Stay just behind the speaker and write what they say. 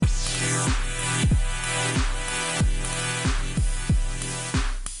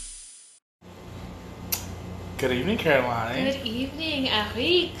Good evening, Caroline. Good evening,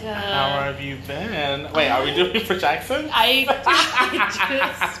 Erica. How have you been? Wait, are we doing it for Jackson? I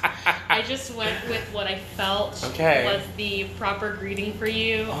just went with what I felt was the proper greeting for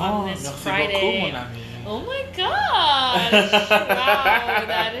you on this Friday. Beaucoup, mon ami. Oh my gosh! Wow,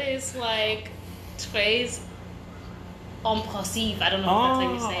 that is like très impressive. I don't know if that's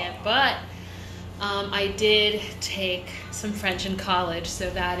how you say it, but I did take some French in college, so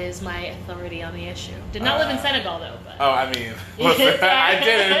that is my authority on the issue. Did not live in Senegal though. But. Oh, I mean, listen, I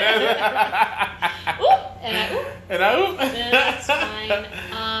did it. And I oop. That's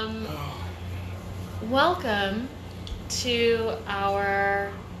fine. Welcome to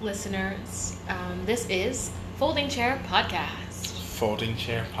our listeners. This is Folding Chair Podcast. Folding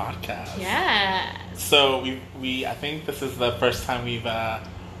Chair Podcast. Yeah. So we I think this is the first time we've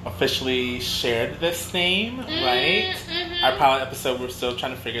officially shared this name, right? Mm-hmm. Our pilot episode, we're still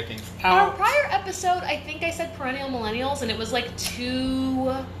trying to figure things out. Our prior episode, I think I said perennial millennials, and it was like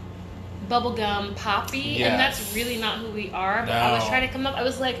too bubblegum poppy, yes. and that's really not who we are. But no. I was trying to come up, I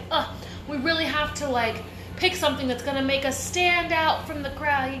was like, we really have to like pick something that's gonna make us stand out from the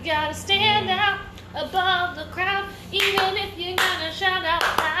crowd. You gotta stand out above the crowd, even if you're gonna shout out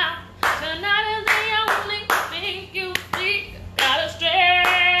loud. Tonight is the only thing you see. Gotta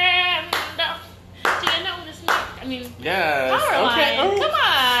stand up. Do you notice me? I mean, yes. Caroline, Okay. come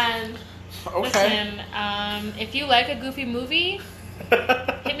on. Okay. Listen, if you like a goofy movie,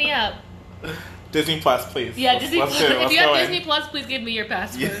 hit me up. Disney Plus, please. Yeah, Disney Plus. If you have Disney Plus, please give me your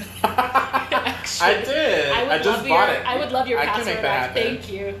password. Yeah. Actually, I did. I just bought it. I would love your password. I can make that happen.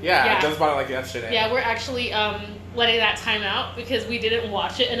 Thank you. Yeah, I just bought it like yesterday. Yeah, we're actually letting that time out because we didn't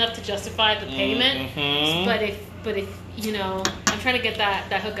watch it enough to justify the payment. Mm-hmm. But if you know, I'm trying to get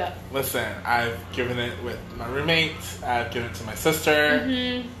that hookup. Listen, I've given it with my roommate. I've given it to my sister.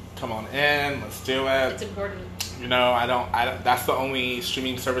 Mm-hmm. Come on in, let's do it. It's important. You know, I don't. That's the only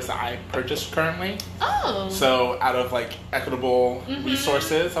streaming service that I purchased currently. Oh. So out of like equitable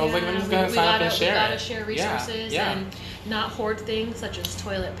resources, I was like, let me just go ahead and sign up and share it. We gotta share resources Yeah. and not hoard things such as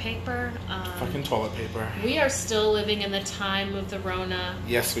toilet paper. Fucking toilet paper. We are still living in the time of the Rona.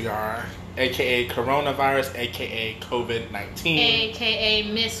 Yes, we are. AKA coronavirus, AKA COVID-19.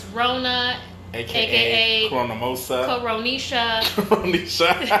 AKA Miss Rona. AKA Coronamosa. Coronisha. Coronisha.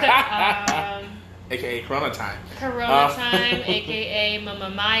 AKA Corona time. Corona time, AKA Mama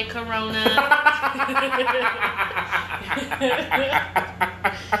My Corona.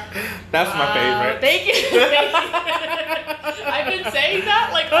 That's my favorite. Thank you. I've been saying that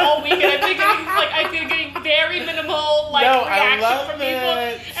like all week, and I've been getting very minimal reaction from people,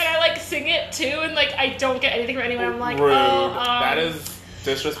 and I like sing it too, and like I don't get anything from anyone. I'm like, rude. That is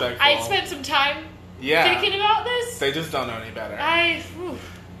disrespectful. I spent some time thinking about this. They just don't know any better. Yeah.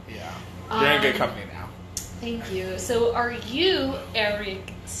 You're in good company now. Thank you. So are you,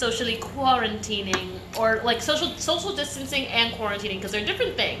 Eric, socially quarantining or like social distancing and quarantining, because they're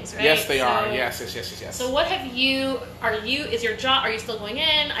different things, right? Yes, they are. Yes. So what have you, is your job, are you still going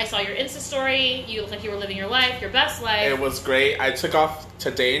in? I saw your Insta story. You look like you were living your life, your best life. It was great. I took off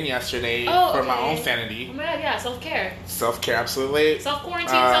today and yesterday for my own sanity. Oh my God, yeah, self-care. Self-care, absolutely. Self-quarantine,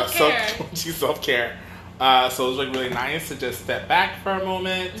 self-care. Self-quarantine, self-care. So it was like really nice to just step back for a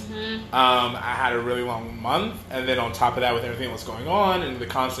moment. Mm-hmm. I had a really long month, and then on top of that, with everything that was going on and the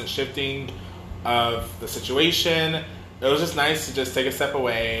constant shifting of the situation, it was just nice to just take a step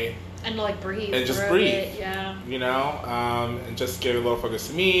away and like breathe. And just breathe. Yeah. You know, and just give a little focus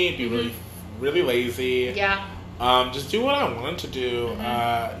to me. Be really, really lazy. Yeah. Just do what I wanted to do.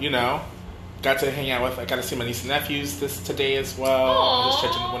 Mm-hmm. You know. Got to hang out with, I got to see my niece and nephews today as well.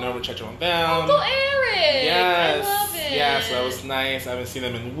 Aww. Went over checking on them. Uncle Eric! Yes. I love it. Yeah, so that was nice. I haven't seen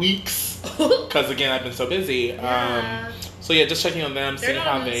them in weeks. Because, again, I've been so busy. Yeah. So, yeah, just checking on them, seeing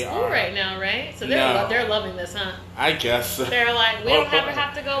how they are. They're not in school right now, right? So they're loving this, huh? I guess. They're like, we don't ever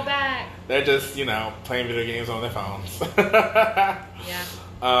have to go back. They're just, you know, playing video games on their phones.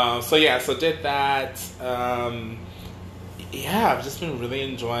 Yeah. So did that. Yeah, I've just been really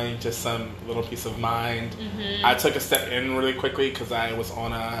enjoying just some little peace of mind. Mm-hmm. I took a step in really quickly because I was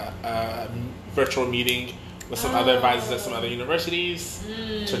on a virtual meeting with some other advisors at some other universities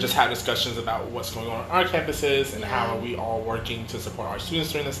to just have discussions about what's going on our campuses and how are we all working to support our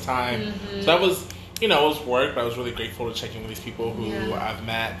students during this time. Mm-hmm. So that was, you know, it was work, but I was really grateful to check in with these people who I've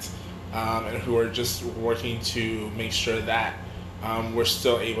met and who are just working to make sure that we're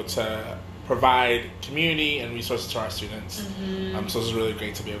still able to provide community and resources to our students. So it was really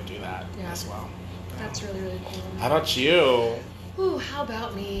great to be able to do that as well. That's really, really cool. How about you? Ooh, how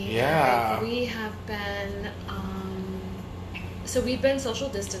about me? Yeah. Like, we have been, so we've been social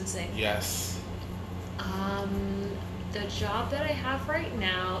distancing. Yes. The job that I have right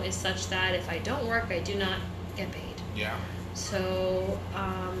now is such that if I don't work, I do not get paid. Yeah. So,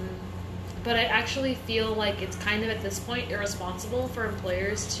 but I actually feel like it's kind of at this point irresponsible for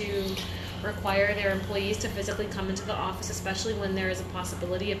employers to require their employees to physically come into the office, especially when there is a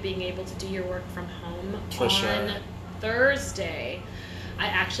possibility of being able to do your work from home. For sure. Thursday, I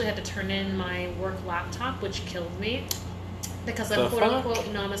actually had to turn in my work laptop, which killed me because I'm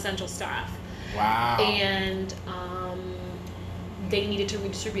quote-unquote non-essential staff. Wow. And they needed to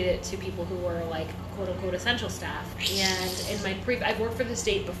redistribute it to people who were like quote-unquote essential staff. And in my I've worked for the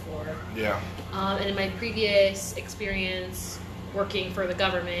state before. Yeah. And in my previous experience working for the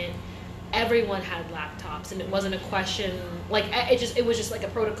government, everyone had laptops, and it wasn't a question, like, it was just like a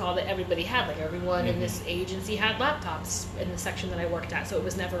protocol that everybody had, like everyone in this agency had laptops in the section that I worked at, so it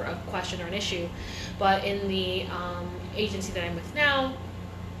was never a question or an issue. But in the agency that I'm with now,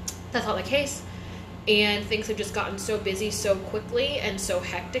 that's not the case, and things have just gotten so busy so quickly and so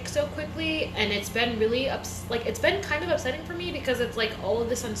hectic so quickly, and it's been really it's been kind of upsetting for me because it's like all of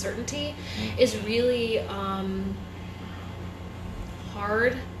this uncertainty is really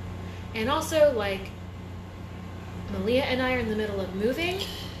hard. And also, like, Malia and I are in the middle of moving.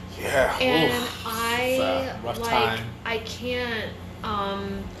 Yeah. And It's a rough time. I can't,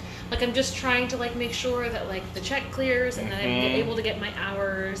 like, I'm just trying to, like, make sure that, like, the check clears and that I'm able to get my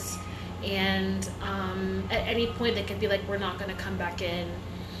hours. And at any point, they could be like, we're not going to come back in.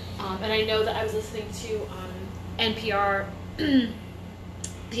 And I know that I was listening to NPR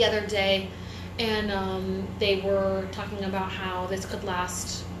the other day, and they were talking about how this could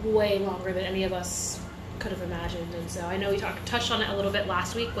last way longer than any of us could have imagined. And so I know we touched on it a little bit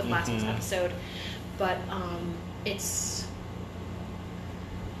last week with last week's episode, but it's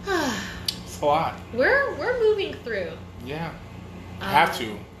a lot. We're moving through. Yeah. Have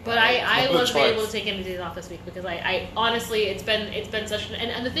to. But I wasn't able to take any days off this week because I honestly, it's been such an,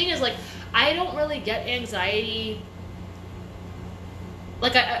 and the thing is, like, I don't really get anxiety.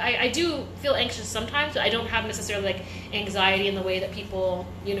 Like, I do feel anxious sometimes, but I don't have necessarily, like, anxiety in the way that people,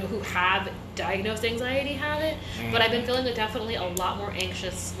 you know, who have diagnosed anxiety have it. But I've been feeling definitely a lot more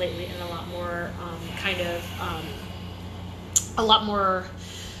anxious lately and a lot more a lot more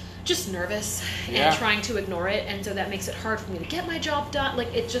just nervous and trying to ignore it. And so that makes it hard for me to get my job done.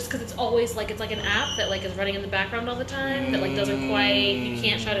 Like, it's just because it's always, like, it's like an app that, like, is running in the background all the time that, like, doesn't quite, you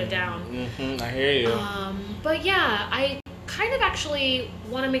can't shut it down. I hear you. But yeah, I kind of actually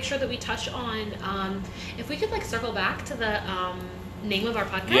want to make sure that we touch on if we could, like, circle back to the name of our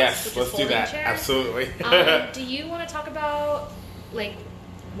podcast. Yes, let's do that. Chair. Absolutely. Do you want to talk about, like,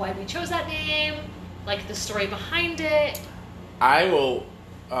 why we chose that name, like, the story behind it? I will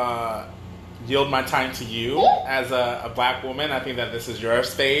yield my time to you as a black woman. I think that this is your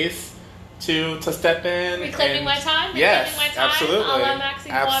space to step in. Reclaiming my time? Yes, my time? absolutely. A la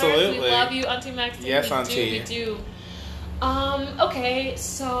Maxine absolutely. Waters. We love you, Auntie Maxine. Yes, we Auntie. We do. Okay,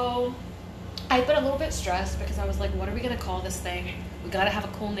 so I've been a little bit stressed because I was like, what are we going to call this thing? We got to have a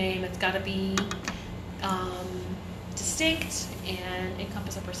cool name. It's got to be distinct and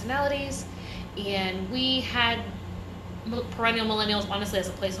encompass our personalities. And we had perennial millennials, honestly, as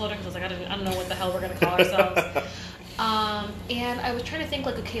a placeholder, because I was like, I don't know what the hell we're going to call ourselves. And I was trying to think,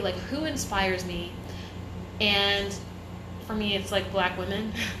 like, okay, like, who inspires me? And for me, it's, like, black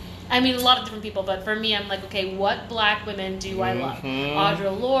women. I mean, a lot of different people, but for me, I'm like, okay, what black women do I love?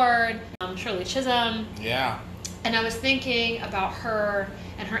 Audre Lorde, Shirley Chisholm. Yeah. And I was thinking about her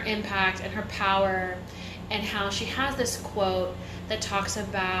and her impact and her power and how she has this quote that talks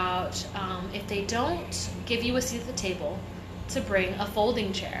about if they don't give you a seat at the table, to bring a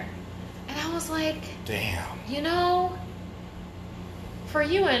folding chair. And I was like, damn. You know, for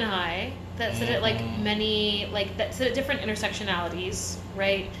you and I, that sit at, like, many, like, that sit at different intersectionalities,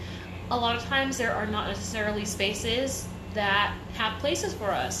 right? A lot of times there are not necessarily spaces that have places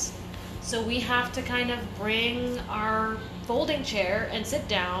for us. So we have to kind of bring our folding chair and sit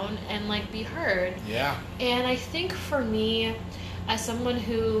down and, like, be heard. Yeah. And I think for me, as someone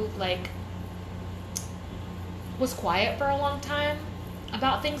who, like, was quiet for a long time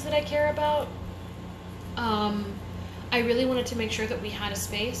about things that I care about, I really wanted to make sure that we had a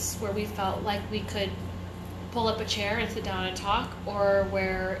space where we felt like we could pull up a chair and sit down and talk, or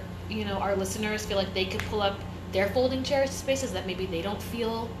where, you know, our listeners feel like they could pull up their folding chair spaces that maybe they don't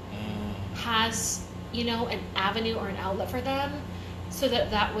feel has, you know, an avenue or an outlet for them, so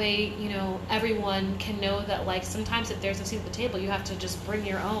that way, you know, everyone can know that, like, sometimes if there's a seat at the table, you have to just bring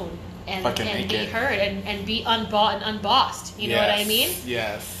your own and be heard and be unbossed, you know what I mean?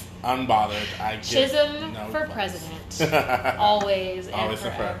 Yes. unbothered. I give Chisholm no for advice. president. Always and Always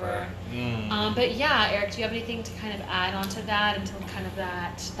and forever. But yeah, Eric, do you have anything to kind of add on to that until kind of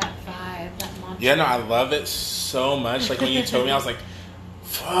that vibe, that mantra? Yeah, no, I love it so much. Like when you told me, I was like,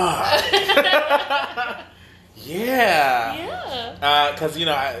 fuck. Yeah. Yeah.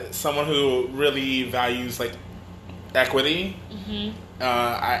 Because, someone who really values, like, equity,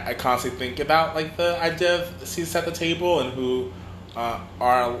 I constantly think about, like, the idea of seats at the table and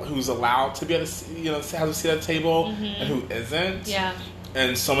who's allowed to be able to, have a seat at the table and who isn't. Yeah.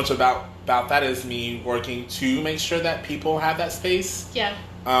 And so much about that is me working to make sure that people have that space. Yeah.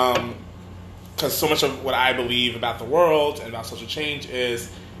 Because so much of what I believe about the world and about social change is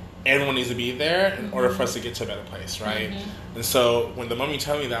everyone needs to be there in order for us to get to a better place, right? And so when the moment you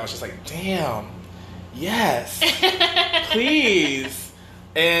tell me that, I was just like, damn, yes, please.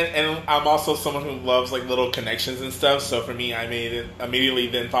 And I'm also someone who loves like little connections and stuff. So for me, I immediately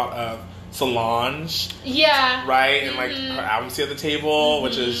then thought of Solange. Yeah. Right? And like her album Seat at the Table,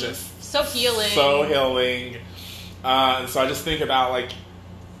 which is just so healing. So healing. And so I just think about like,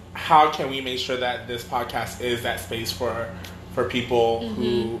 how can we make sure that this podcast is that space for people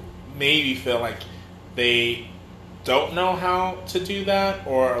who maybe feel like they don't know how to do that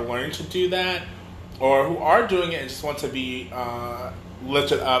or are learning to do that, or who are doing it and just want to be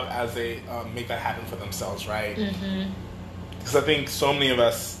lifted up as they make that happen for themselves, right? Because I think so many of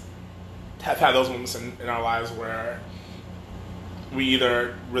us have had those moments in our lives where we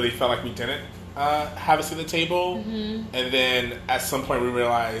either really felt like we didn't have a seat at the table, and then at some point we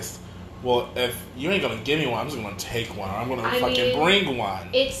realized, well, if you ain't gonna give me one, I'm just gonna take one, or I'm gonna bring one.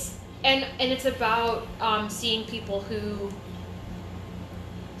 It's it's about seeing people who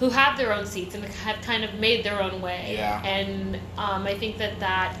have their own seats and have kind of made their own way. Yeah. And I think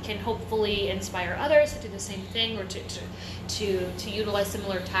that can hopefully inspire others to do the same thing, or to utilize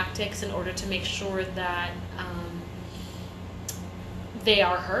similar tactics in order to make sure that they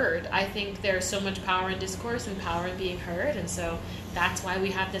are heard. I think there's so much power in discourse and power in being heard, and so that's why we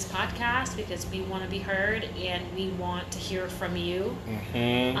have this podcast, because we want to be heard and we want to hear from you.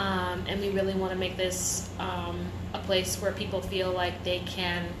 And we really want to make this a place where people feel like they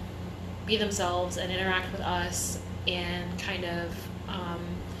can be themselves and interact with us and kind of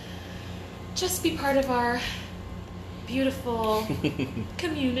just be part of our beautiful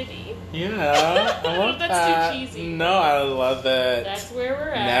community. Yeah, I love that. That's too cheesy. No, I love it. That's where we're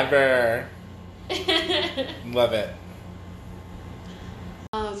at. Never. Love it.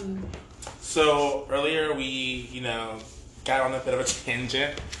 So earlier we, got on a bit of a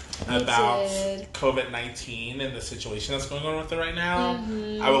tangent about COVID-19 and the situation that's going on with it right now.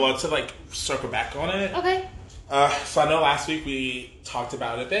 I would love to circle back on it. Okay. So I know last week we talked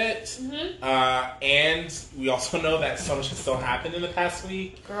about it a bit, and we also know that so much has still happened in the past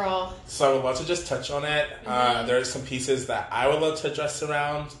week. Girl. So I would love to just touch on it. There are some pieces that I would love to address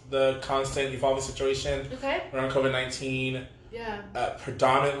around the constant evolving situation around COVID-19. Yeah.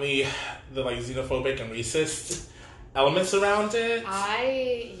 Predominantly the xenophobic and racist elements around it.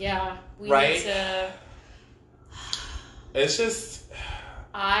 We right? need to... It's just...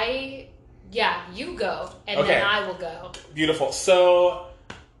 you go, and then I will go. Beautiful. So,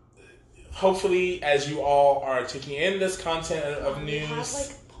 hopefully, as you all are taking in this content of news... You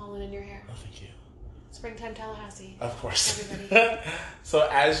have, pollen in your hair. Oh, thank you. Springtime Tallahassee. Of course. Everybody. So,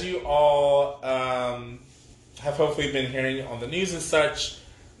 as you all have hopefully been hearing on the news and such,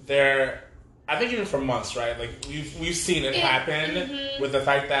 I think even for months, right? We've seen it happen with the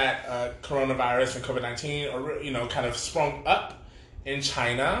fact that coronavirus and COVID-19 are, kind of sprung up in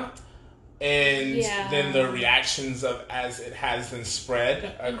China. And then the reactions of as it has been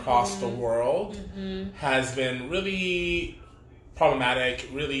spread across the world has been really problematic,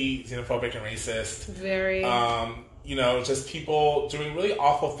 really xenophobic and racist. Very. Just people doing really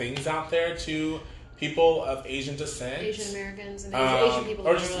awful things out there to people of Asian descent. Asian Americans and Asian people.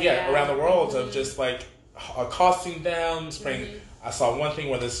 Or just, around the world of just accosting them, spraying. I saw one thing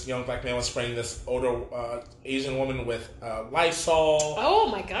where this young black man was spraying this older Asian woman with Lysol. Oh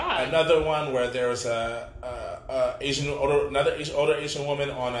my God! Another one where there was another older Asian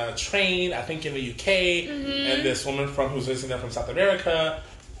woman on a train, I think in the UK, and this woman who's visiting them from South America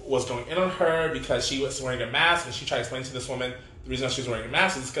was going in on her because she was wearing a mask, and she tried to explain to this woman the reason why she was wearing a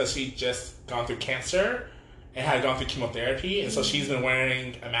mask is because she'd just gone through cancer and had gone through chemotherapy, and so she's been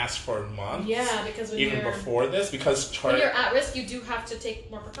wearing a mask for months. Yeah, because before this, when you're at risk, you do have to take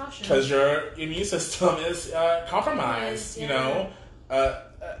more precautions. Because your immune system is compromised, you know.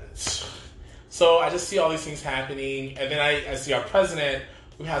 So I just see all these things happening, and then I see our president,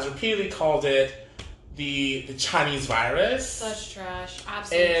 who has repeatedly called it the Chinese virus. Such trash.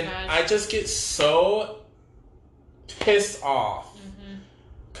 Absolute trash. And I just get so pissed off.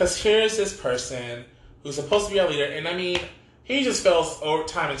 Because here's this person who's supposed to be our leader, and I mean, he just fails over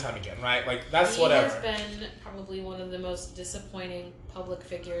time and time again, right? Like, that's whatever. He has been probably one of the most disappointing public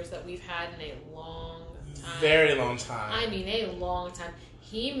figures that we've had in a long time. Very long time. I mean, a long time.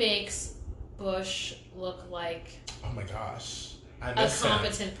 He makes Bush look like... Oh my gosh. A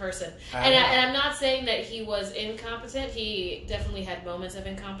competent person. And I'm not saying that he was incompetent. He definitely had moments of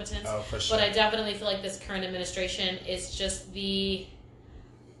incompetence. Oh, for sure. But I definitely feel like this current administration is just the...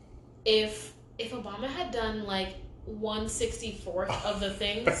 If Obama had done like 1/64th of the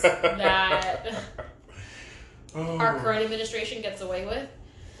things that our current administration gets away with,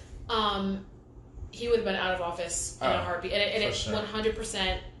 he would have been out of office in a heartbeat. And it sure.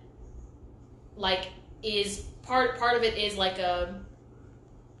 100% like is part of it is like a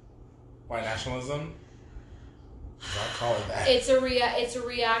white nationalism. I'll call it that. It's a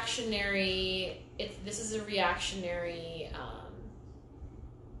reactionary. This is a reactionary.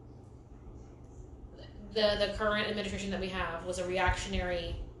 The current administration that we have was a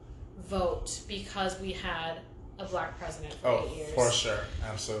reactionary vote because we had a black president for 8 years. For sure.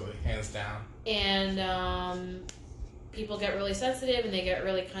 Absolutely. Hands down. And people get really sensitive and they get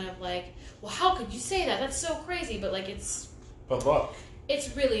really kind of like, well, how could you say that? That's so crazy. But like But look.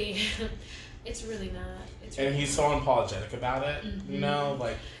 It's really... It's really not. And he's so unapologetic about it, you know,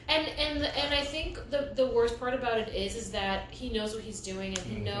 like. And I think the worst part about it is that he knows what he's doing, and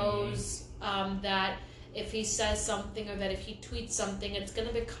he knows that if he says something or that if he tweets something, it's going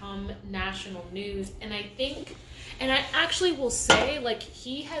to become national news. And I think, and I actually will say, like,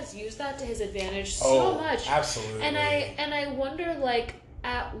 he has used that to his advantage so much. Absolutely. And I wonder, like,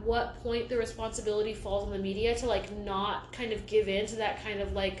 at what point the responsibility falls on the media to like not kind of give in to that kind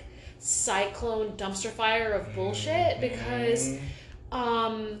of like cyclone dumpster fire of bullshit, because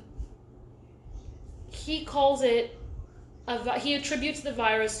he calls it he attributes the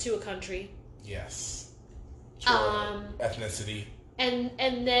virus to a country. Yes. To ethnicity. And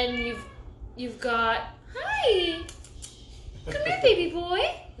then you've got, hi, come here, baby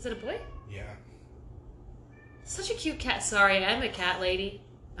boy. Is it a boy? Yeah. Such a cute cat. Sorry, I'm a cat lady.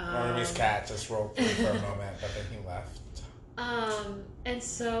 Marmy's cat just rolled through for a moment, but then he left. And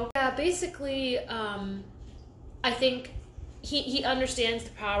so, yeah, basically, I think he understands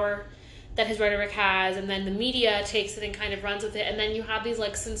the power that his rhetoric has, and then the media takes it and kind of runs with it, and then you have these,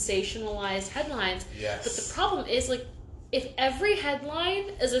 like, sensationalized headlines. Yes. But the problem is, like, if every headline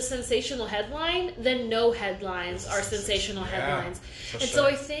is a sensational headline, then no headlines are sensational headlines. And so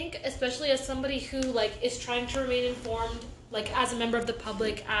I think, especially as somebody who, like, is trying to remain informed, like, as a member of the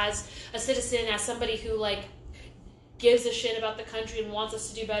public, as a citizen, as somebody who, like, gives a shit about the country and wants us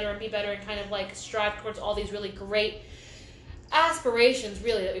to do better and be better and kind of, like, strive towards all these really great aspirations,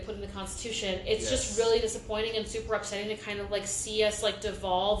 really, that we put in the Constitution, it's just really disappointing and super upsetting to kind of, like, see us, like,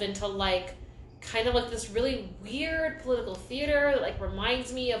 devolve into, like, kind of, like, this really weird political theater that, like,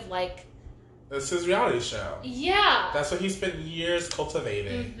 reminds me of, like... It's his reality show. Yeah. That's what he spent years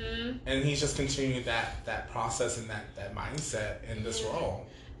cultivating. And he's just continuing that process and that mindset in this role.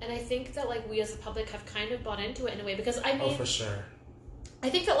 And I think that, like, we as the public have kind of bought into it in a way, because, I mean... Oh, for sure. I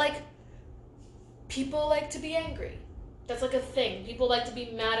think that, like, people like to be angry. That's, like, a thing. People like to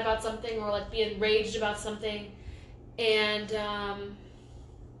be mad about something or, like, be enraged about something. And,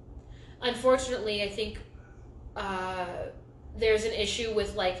 unfortunately, I think there's an issue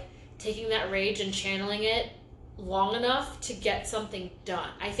with, like, taking that rage and channeling it long enough to get something done.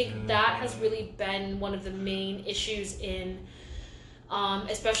 I think that has really been one of the main issues in,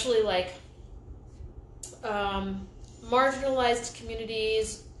 especially, like, marginalized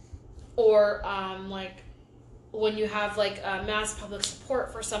communities, or, like, when you have, like, mass public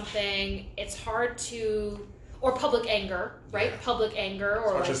support for something, it's hard to... Or public anger, right? Yeah. Public anger,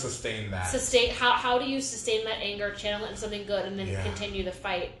 or like, to sustain that. How do you sustain that anger, channel it into something good, and then continue the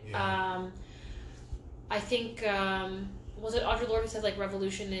fight? Yeah. I think was it Audre Lorde who said, like,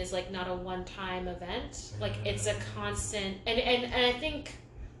 revolution is, like, not a one-time event. Like, it's a constant, and I think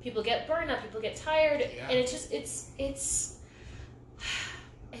people get burned out, people get tired, and it's just it's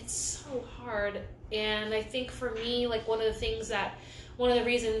so hard. And I think for me, like, one of the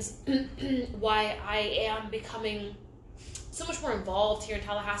reasons why I am becoming so much more involved here in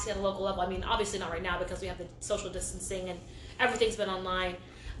Tallahassee at a local level. I mean, obviously not right now because we have the social distancing and everything's been online.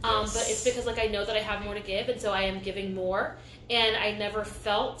 But it's because, like, I know that I have more to give, and so I am giving more. And I never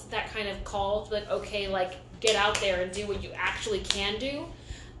felt that kind of call to, like, okay, like, get out there and do what you actually can do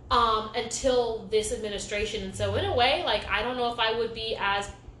until this administration. And so in a way, like, I don't know if I would be as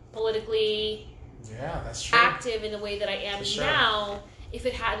politically Yeah, that's true. active in the way that I am now if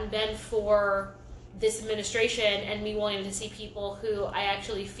it hadn't been for this administration and me wanting to see people who I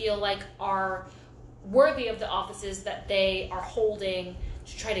actually feel like are worthy of the offices that they are holding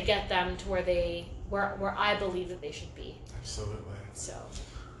to try to get them to where I believe that they should be. Absolutely. So.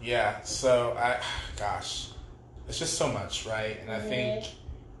 Yeah. So it's just so much, right? And I think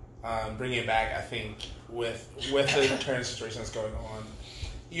bringing it back, I think with the current situation that's going on,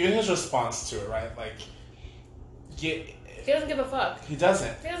 even his response to it, right? Like, he doesn't give a fuck. He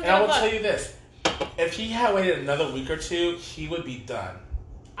doesn't. And I will tell you this: if he had waited another week or two, he would be done.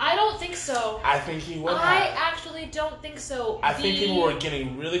 I don't think so. I think he would have. I actually don't think so. I think people were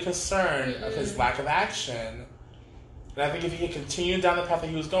getting really concerned of his lack of action. And I think if he had continued down the path that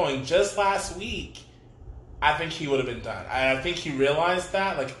he was going just last week, I think he would have been done. And I think he realized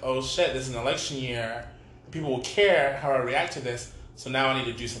that, like, oh shit, this is an election year. People will care how I react to this, so now I need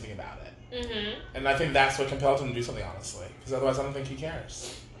to do something about it. Mm-hmm. And I think that's what compelled him to do something, honestly. Because otherwise I don't think he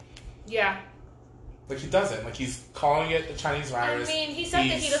cares. Yeah. Like, he doesn't. Like, he's calling it the Chinese virus. I mean, he said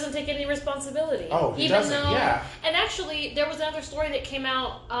that he doesn't take any responsibility. Oh, he doesn't, yeah. And actually, there was another story that came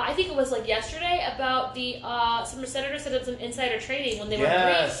out, I think it was like yesterday, about some senators said some insider trading when they were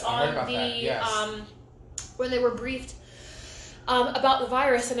briefed on when they were briefed about the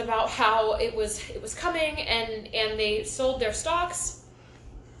virus and about how it was coming, and they sold their stocks.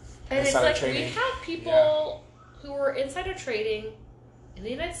 And insider it's like, trading. We have people who were insider trading in the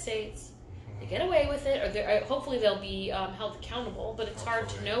United States. They get away with it, or hopefully they'll be held accountable, but it's hard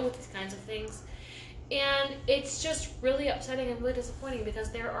to know with these kinds of things. And it's just really upsetting and really disappointing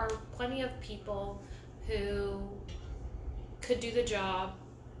because there are plenty of people who could do the job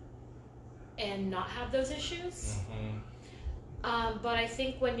and not have those issues. Mm-hmm. But I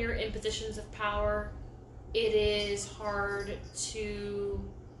think when you're in positions of power, it is hard to...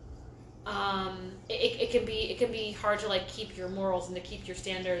 it can be hard to like keep your morals and to keep your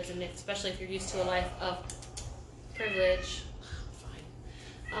standards, and especially if you're used to a life of privilege.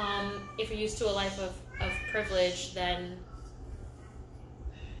 Fine. If you're used to a life of privilege, then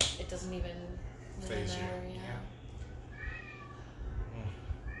it doesn't even matter.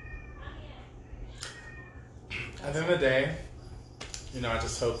 At the end of the day, I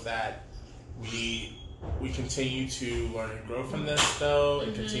just hope that we continue to learn and grow from this, though,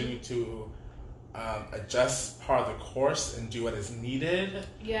 and continue to adjust part of the course and do what is needed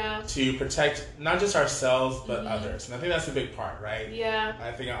to protect not just ourselves, but others. And I think that's a big part, right? Yeah.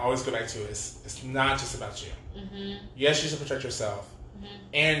 I think I always go back to it's not just about you. Mm-hmm. Yes, you should protect yourself,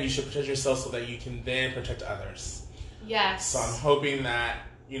 and you should protect yourself so that you can then protect others. Yes. So I'm hoping that,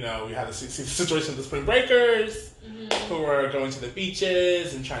 we have the situation of the spring breakers who are going to the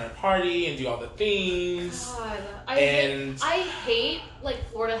beaches and trying to party and do all the things. God, I hate like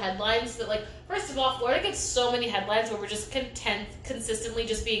Florida headlines that, like, first of all, Florida gets so many headlines where we're just consistently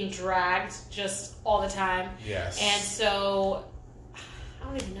just being dragged just all the time. Yes. And so I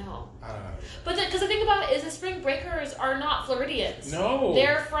don't even know. I don't know. But because the thing about it is the spring breakers are not Floridians. No.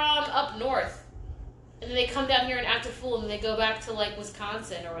 They're from up north. And then they come down here and act a fool, and then they go back to, like,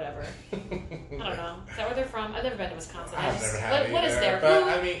 Wisconsin or whatever. I don't know. Is that where they're from? I've never been to Wisconsin. I've never had what is there? But,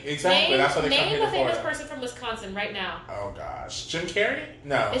 I mean, exactly. That's why they come here to Florida. Name a famous person from Wisconsin right now. Oh, gosh. Jim Carrey?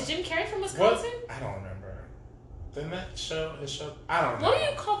 No. Is Jim Carrey from Wisconsin? What? I don't remember. Didn't that show? I don't know. What do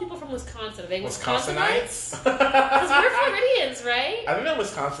you call people from Wisconsin? Are they Wisconsinites? Because we're Floridians, right? I think they're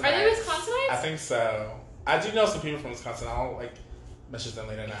Wisconsinites. Are they Wisconsinites? I think so. I do know some people from Wisconsin. I'll, message them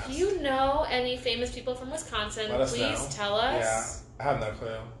later and ask. If you know any famous people from Wisconsin, please tell us. Yeah, I have no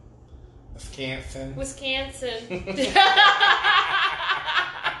clue. Wisconsin. Who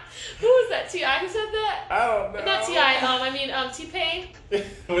was that? T.I. who said that? I don't know. Not T.I. T-Pain.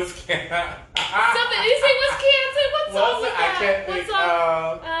 Wisconsin. Something. Did he say Wisconsin? What song was that? I can't think.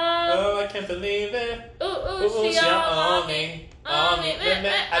 I can't believe it. Ooh, she on me. I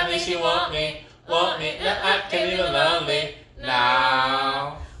mean, she want me. I can't even love me.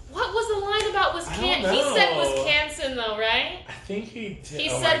 Now. What was the line about Wisconsin? He said Wisconsin, though, right? I think he did. He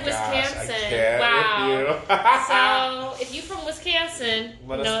said Wisconsin. Wow. So, if you from Wisconsin,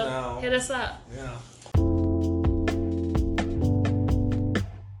 let us know. Hit us up. Yeah.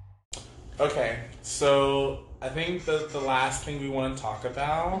 Okay, so I think the last thing we want to talk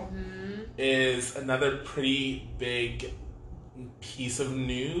about is another pretty big piece of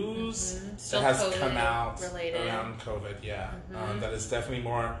news that has come out around COVID. That is definitely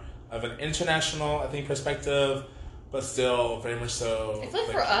more of an international, I think, perspective, but still very much so. I feel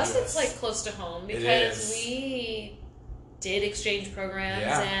like for us, it's like close to home because we did exchange programs,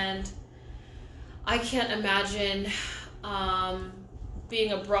 and I can't imagine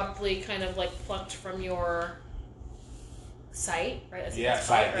being abruptly kind of like plucked from your site, right? Site. Your Yeah,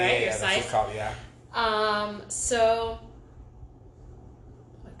 site. that's what it's called, yeah. So, oh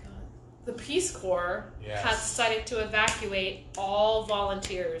my God, the Peace Corps has decided to evacuate all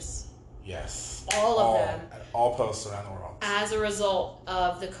volunteers. Yes. All of them. At all posts around the world. As a result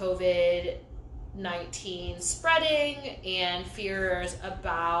of the COVID-19 spreading and fears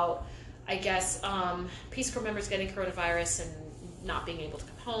about, I guess, Peace Corps members getting coronavirus and not being able to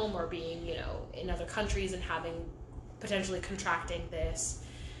come home or being, in other countries and potentially contracting this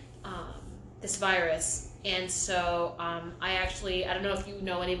this virus. And so I don't know if you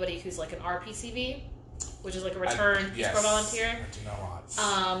know anybody who's like an RPCV, which is like a return Peace Corps volunteer. I do know lots.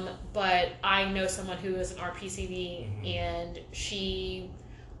 But I know someone who is an RPCV, and she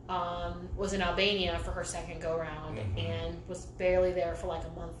was in Albania for her second go-round and was barely there for like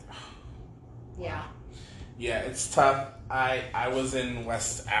a month. Yeah. Yeah, it's tough. I was in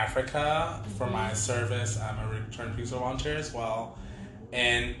West Africa for my service. I'm a returned Peace Corps volunteer as well.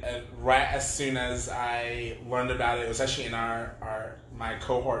 And right as soon as I learned about it, it was actually in my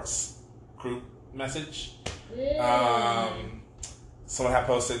cohort's group message. Someone had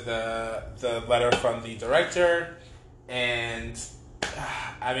posted the letter from the director, and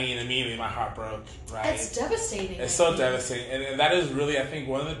immediately my heart broke. Right, it's devastating. It's so devastating, and that is really, I think,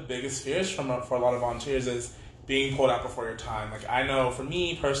 one of the biggest fears for a lot of volunteers is being pulled out before your time. Like, I know for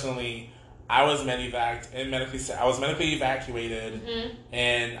me personally, I was I was medically evacuated,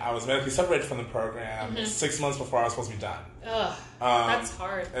 and I was medically separated from the program 6 months before I was supposed to be done. Ugh, that's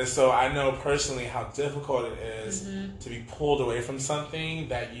hard. And so I know personally how difficult it is to be pulled away from something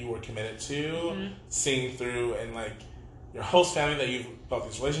that you were committed to, seeing through, and like your host family that you've built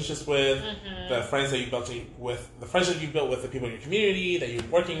these relationships with, the friends that you built the friendship you built with the people in your community that you're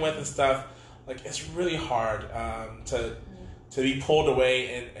working with and stuff. Like, it's really hard to be pulled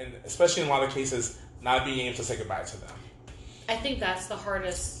away, and especially in a lot of cases, not being able to say goodbye to them. I think that's the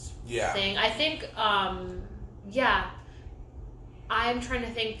hardest thing. I think, I'm trying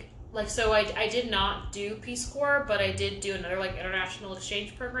to think, like, so I did not do Peace Corps, but I did do another, like, international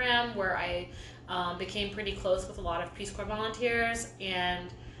exchange program where I became pretty close with a lot of Peace Corps volunteers, and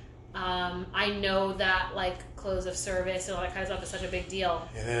I know that, like, close of service and all that kind of stuff is such a big deal.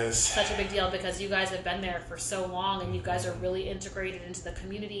 It is. Such a big deal because you guys have been there for so long and you guys are really integrated into the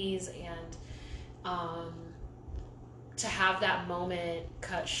communities, and to have that moment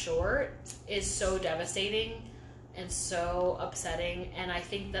cut short is so devastating and so upsetting. And I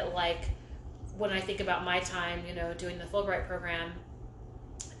think that, like, when I think about my time, doing the Fulbright program,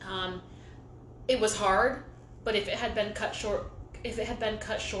 it was hard, but if it had been cut short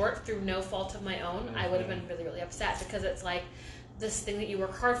through no fault of my own, I would have been really, really upset, because it's like this thing that you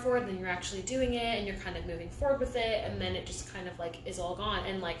work hard for, then you're actually doing it and you're kind of moving forward with it, and then it just kind of like is all gone.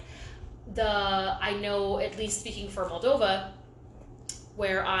 And like I know, at least speaking for Moldova,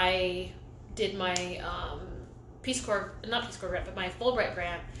 where I did my not Peace Corps grant, but my Fulbright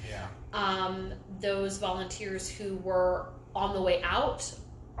grant. Those volunteers who were on the way out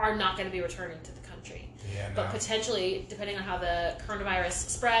are not going to be returning to the country. But potentially, depending on how the coronavirus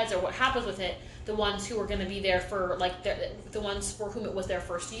spreads or what happens with it, the ones who are going to be there for, like, the ones for whom it was their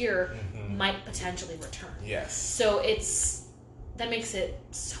first year might potentially return. Yes. So that makes it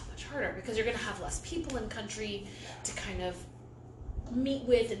so much harder, because you're going to have less people in country to kind of meet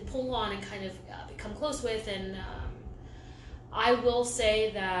with and pull on and kind of become close with. And I will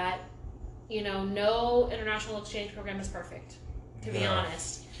say that, no international exchange program is perfect, to be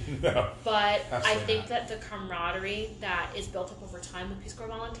honest. No, but I think that the camaraderie that is built up over time with Peace Corps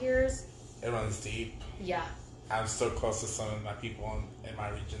volunteers, it runs deep. Yeah. I'm still close to some of my people in my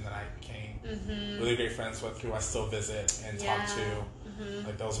region that I became really great friends with, who I still visit and talk to.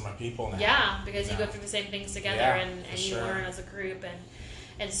 Like, those are my people now. Yeah, because you go through the same things together, and you learn as a group.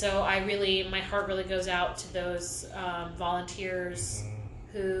 And so my heart really goes out to those volunteers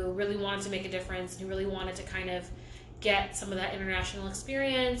who really wanted to make a difference, who really wanted to kind of get some of that international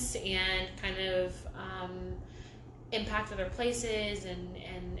experience and kind of impact other places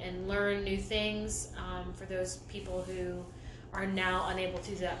and learn new things, for those people who are now unable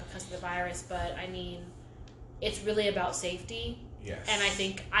to do that because of the virus. But I mean, it's really about safety. Yes. And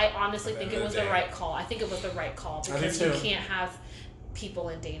I honestly think it was the right call. I think it was the right call, because you can't have people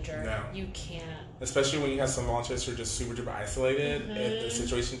in danger. No. You can't. Especially when you have some volunteers who are just super duper isolated. The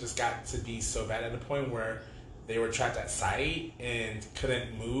situation just got to be so bad at a point where they were trapped at site and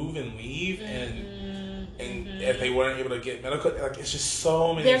couldn't move and leave, and if they weren't able to get medical, like, it's just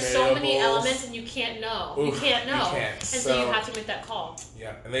so many There's variables. so many elements, and you can't know. You can't know. You can't. And so you have to make that call.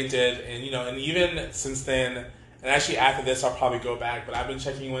 Yeah, and they did, and and even since then, And actually, after this, I'll probably go back. But I've been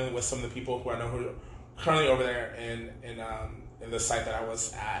checking in with some of the people who I know who are currently over there in the site that I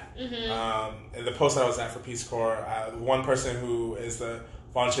was at. And the post that I was at for Peace Corps, one person who is the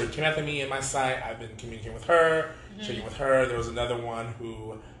volunteer who came after me in my site, I've been communicating with her, checking with her. There was another one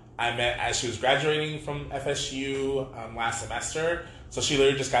who I met as she was graduating from FSU last semester. So she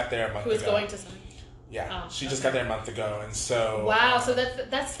literally just got there a month ago. Who is going to sign? Yeah, she just got there a month ago, and so wow. So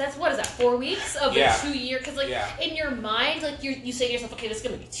that's what is that? 4 weeks of a 2 year? Because in your mind, like you say to yourself, okay, this is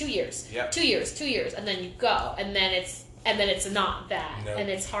gonna be 2 years, 2 years, and then you go, and then it's not that, and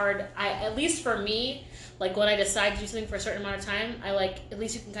it's hard. At least for me, like when I decide to do something for a certain amount of time, I like at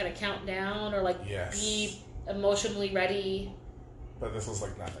least you can kind of count down or like be emotionally ready. But this was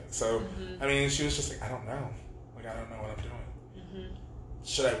like nothing. So I mean, she was just like, I don't know what I'm doing.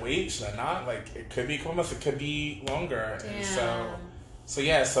 Should I wait? Should I not? Like, it could be a couple months. It could be longer. Damn.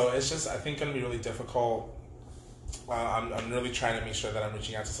 And so it's just, I think, going to be really difficult. I'm really trying to make sure that I'm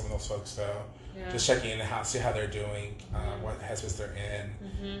reaching out to some of those folks, though. Just checking in, see how they're doing, what headspace they're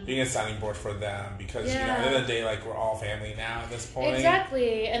in, being a sounding board for them. Because, you know, at the end of the day, like, we're all family now at this point.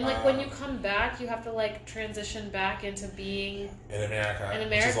 Exactly. And, like, when you come back, you have to, like, transition back into being... In America,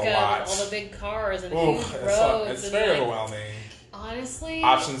 which is a lot. With all the big cars and huge roads. It's very overwhelming. Honestly,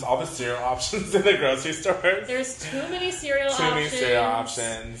 all the cereal options in the grocery stores. There's too many cereal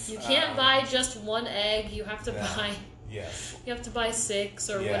options. You can't buy just one egg. You have to buy. Yes. You have to buy 6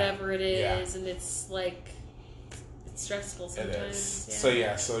 or whatever it is, and it's like it's stressful sometimes. It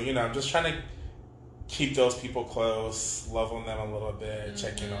is. So you know, I'm just trying to keep those people close, love on them a little bit,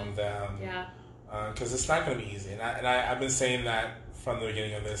 check in on them. Yeah. Because it's not going to be easy, and I've been saying that from the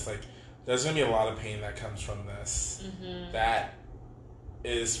beginning of this. Like, there's going to be a lot of pain that comes from this. That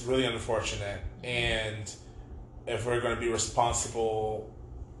is really unfortunate, and if we're going to be responsible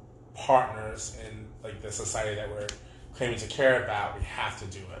partners in like the society that we're claiming to care about, we have to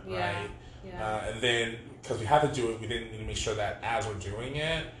do it, right? And then because we have to do it, we then need to make sure that as we're doing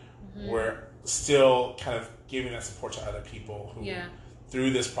it, we're still kind of giving that support to other people who through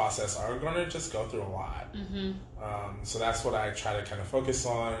this process are going to just go through a lot. So that's what I try to kind of focus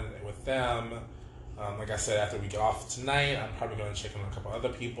on with them. Like I said, after we get off tonight, I'm probably going to check on a couple other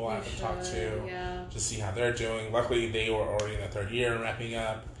people I haven't talked to to see how they're doing. Luckily, they were already in their 3rd year and wrapping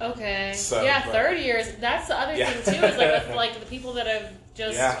up. Okay. So, 3rd years. That's the other thing, too, is like with like the people that have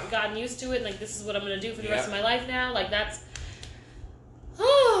just gotten used to it and like, this is what I'm going to do for the rest of my life now. Like, that's...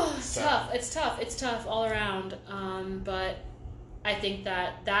 tough. It's tough all around. But I think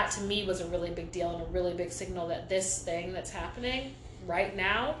that to me was a really big deal and a really big signal that this thing that's happening right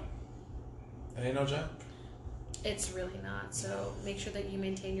now... It ain't no joke. It's really not. So make sure that you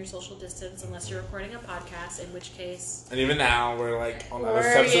maintain your social distance unless you're recording a podcast, in which case... And even now, we're like on the other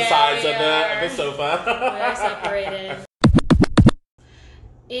sides of the sofa. We're separated.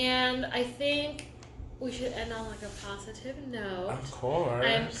 And I think we should end on like a positive note. Of course.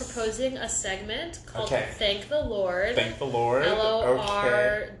 I'm proposing a segment called Thank the Lord. Thank the Lord.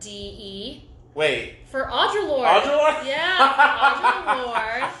 LORDE. Wait. For Audre Lorde. Audre Lorde? Yeah, for Audre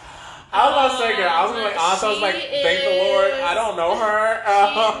Lorde. I was about to say, girl. I was like, honestly, I was like, thank the Lord. I don't know her.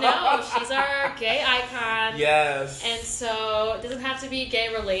 She's our gay icon. Yes. And so it doesn't have to be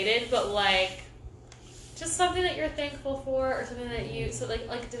gay related, but like, just something that you're thankful for, or something that you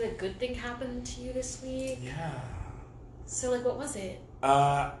like. Did a good thing happen to you this week? Yeah. So like, what was it?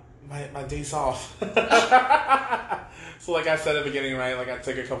 My days off. So like I said at the beginning, right? Like I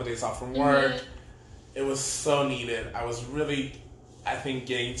took a couple days off from work. It was so needed. I was really, I think,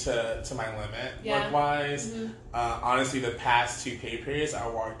 getting to my limit work-wise. Honestly, the past 2 pay periods, I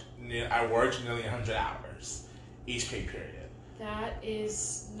worked nearly 100 hours each pay period. That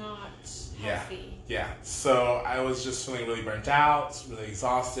is not healthy. Yeah. So I was just feeling really burnt out, really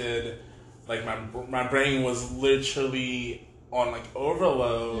exhausted. Like my brain was literally on like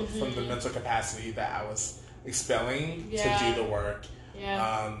overload from the mental capacity that I was expelling to do the work.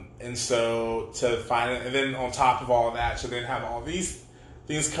 And so to find it, and then on top of all that, to then have all these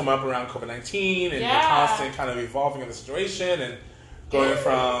things come up around COVID-19 and the constant kind of evolving of the situation and going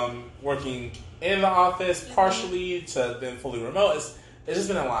from working in the office partially to then fully remote, it's just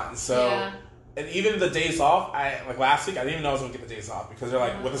been a lot. And so, and even the days off, like last week, I didn't even know I was going to get the days off because they're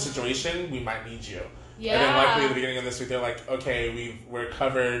like, with the situation, we might need you. And then likely at the beginning of this week, they're like, okay, we're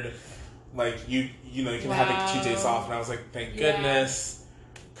covered. Like you know, you can have like 2 days off. And I was like, thank goodness.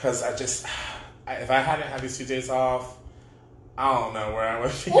 Because if I hadn't had these 2 days off, I don't know where I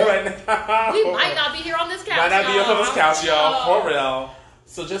would be right now. We might not be here on this couch. Might not be on this couch, y'all. For real.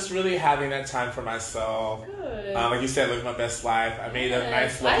 So just really having that time for myself. Good. Like you said, living my best life. I made a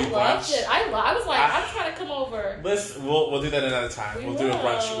nice, lovely brunch. I loved it. I was like, I'm trying to come over. We'll do that another time. We'll do a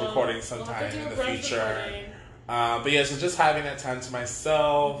brunch recording sometime in the future. But yeah, so just having that time to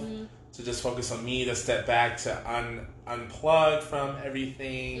myself, to just focus on me, to step back, to unplug from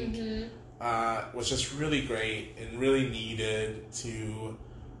everything, was just really great and really needed to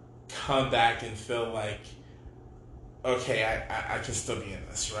come back and feel like, okay, I can still be in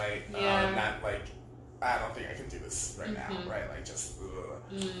this, right? Yeah. Not like, I don't think I can do this right now, right? Like, just,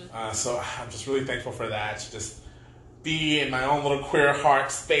 so I'm just really thankful for that, to just be in my own little queer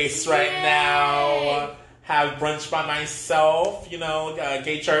heart space right now. Have brunch by myself,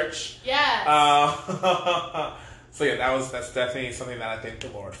 gay church. Yeah. So yeah, that's definitely something that I thank the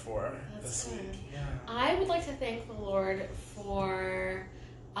Lord for this week. Yeah. I would like to thank the Lord for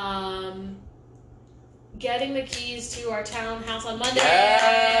getting the keys to our townhouse on Monday.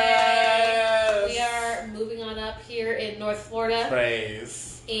 Yes! We are moving on up here in North Florida.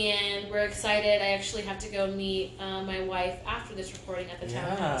 Praise. And we're excited. I actually have to go meet my wife after this recording at the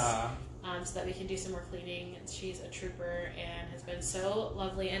townhouse. So that we can do some more cleaning. And she's a trooper and has been so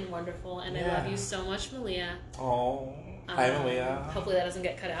lovely and wonderful. And I love you so much, Malia. Oh, hi, Malia. Hopefully that doesn't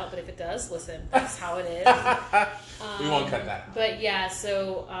get cut out, but if it does, listen, that's how it is. We won't cut that. But yeah,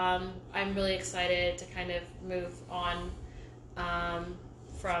 so I'm really excited to kind of move on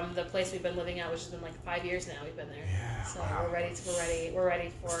from the place we've been living at, which has been like 5 years now. We've been there. Yeah, so wow. We're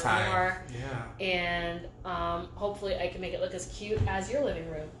ready for more. Yeah. And hopefully I can make it look as cute as your living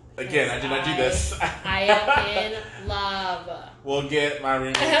room. Again, I did not do this. I am in love. We'll get my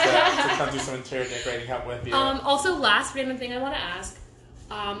roommate to come do some interior decorating help with you. Also, last random thing I want to ask.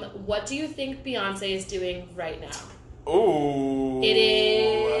 What do you think Beyonce is doing right now? Ooh. It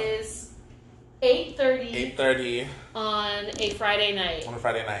is 8:30. 8:30. On a Friday night.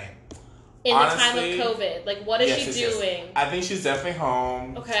 In Honestly, the time of COVID. Like, what is she doing? I think she's definitely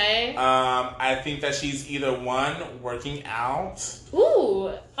home. Okay. I think that she's either working out. Ooh,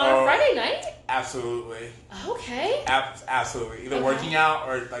 on a Friday night? Absolutely. Okay. Absolutely. Either working out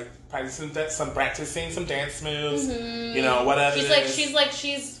or like practicing some dance moves. Whatever.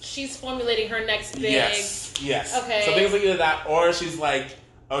 She's formulating her next big. Yes. Okay. So things like either that, or she's like,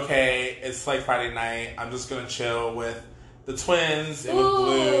 okay, it's like Friday night. I'm just gonna chill with the twins and with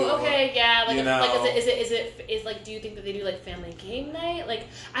Blue. Okay, yeah. Like, is like, do you think that they do like family game night? Like,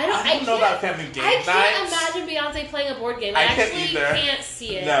 I don't know about family game night. I can't imagine Beyonce playing a board game. I actually can't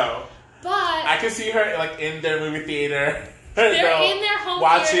see it. No. But I can see her like in their movie theater. They're in their home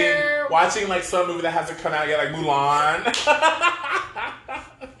theater. Watching like some movie that hasn't come out yet, like Mulan.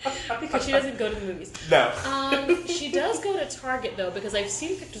 Because she doesn't go to the movies. No. She does go to Target though, because I've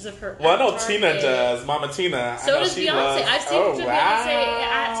seen pictures of her. Well, I know Tina does. Mama Tina. So does Beyonce. I've seen pictures of Beyonce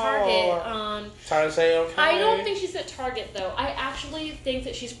at Target. Target, okay. I don't think she's at Target though. I actually think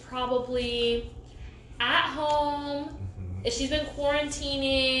that she's probably at home. If she's been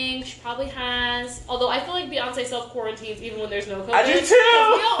quarantining, she probably has. Although I feel like Beyonce self-quarantines even when there's no COVID. I do too!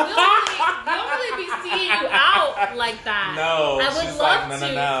 We don't really be seeing you out like that. No, I would love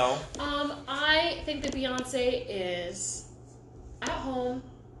to. No. I think that Beyonce is at home.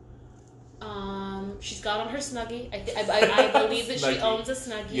 She's got on her Snuggie. I believe that she owns a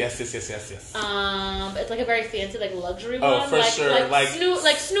Snuggie. Yes. It's like a very fancy, like luxury one. Oh, for sure. Like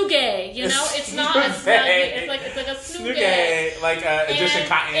Snoogay, you know? It's not a Snuggie. It's like a Snoogay. Like Egyptian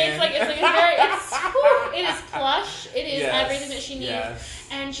cotton. It is plush. It is everything that she needs. Yes.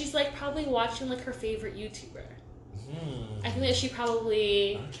 And she's like probably watching like her favorite YouTuber. I think that she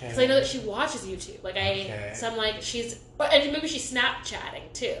probably, because I know that she watches YouTube. So I'm like, and maybe she's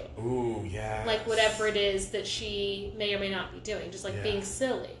Snapchatting too. Ooh, yeah. Like whatever it is that she may or may not be doing, just like being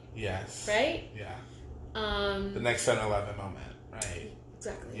silly. Yes. Right? Yeah. The next 7-Eleven moment, right?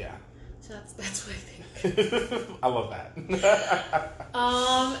 Exactly. Yeah. So that's what I think. I love that.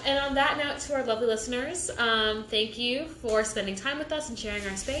 And on that note, to our lovely listeners, thank you for spending time with us and sharing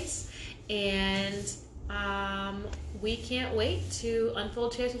our space. And we can't wait to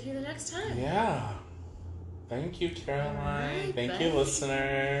unfold chairs with you the next time. Yeah. Thank you, Caroline. Thank you,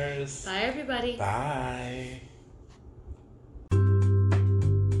 listeners. Bye, everybody. Bye.